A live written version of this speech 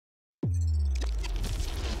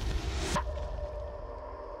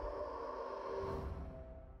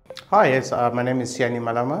Hi, yes, my name is Siani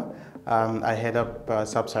Malama. I head up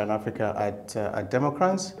Sub-Saharan Africa at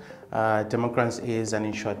Democrance. Democrance is an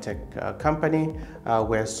insurtech company.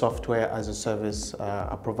 We're a software as a service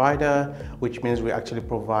provider, which means we actually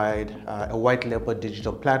provide a white label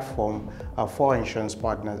digital platform for insurance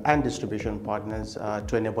partners and distribution partners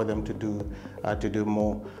to enable them to do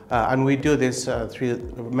more. And we do this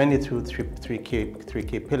mainly through three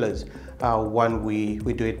key pillars. One, we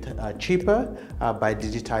do it cheaper by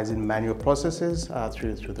digitizing manual processes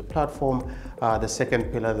through the platform. The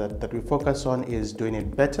second pillar that we focus on is doing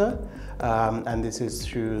it better, and this is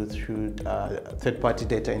through third-party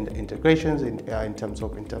data integrations in terms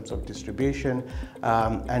of distribution,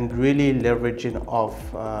 and really leveraging of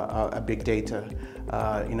a big data,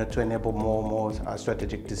 to enable more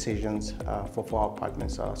strategic decisions for our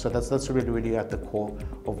partners. So that's really at the core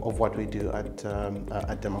of what we do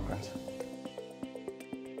at Democrance.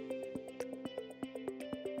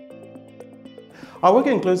 Our work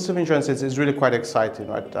in inclusive insurance is really quite exciting,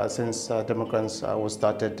 right? Since Democrance was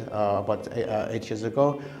started about 8 years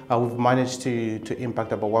ago, we've managed to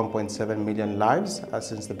impact about 1.7 million lives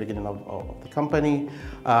since the beginning of the company.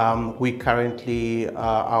 We currently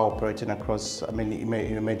are operating across many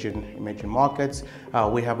emerging markets.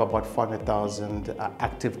 We have about 400,000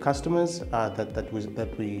 active customers that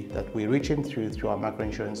we're reaching through our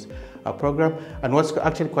microinsurance program. And what's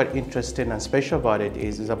actually quite interesting and special about it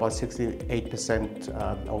is about 68%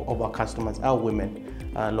 of our customers are women,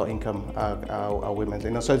 low-income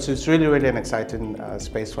women. So it's really an exciting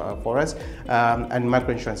space for us, and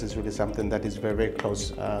microinsurance is really something that is very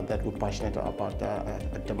close, that we're passionate about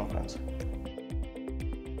at Democrance.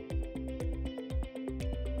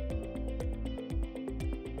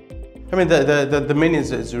 I mean, the MiN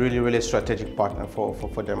is really a strategic partner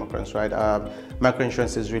for Democrance, right?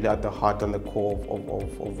 Microinsurance is really at the heart and the core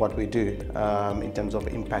of what we do in terms of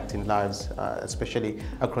impacting lives, especially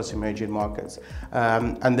across emerging markets.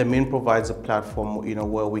 And the MiN provides a platform,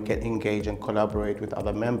 where we can engage and collaborate with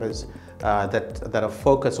other members that are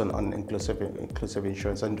focused on inclusive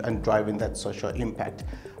insurance and driving that social impact.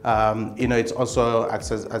 It's also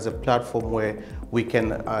acts as a platform where we can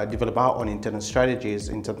develop our own internal strategies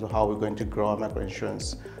in terms of how we're going to grow our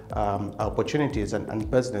microinsurance opportunities and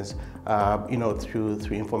business, through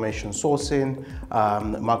information sourcing,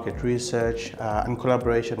 market research, and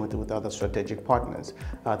collaboration with other strategic partners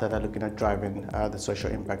that are looking at driving the social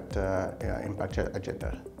impact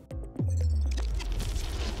agenda.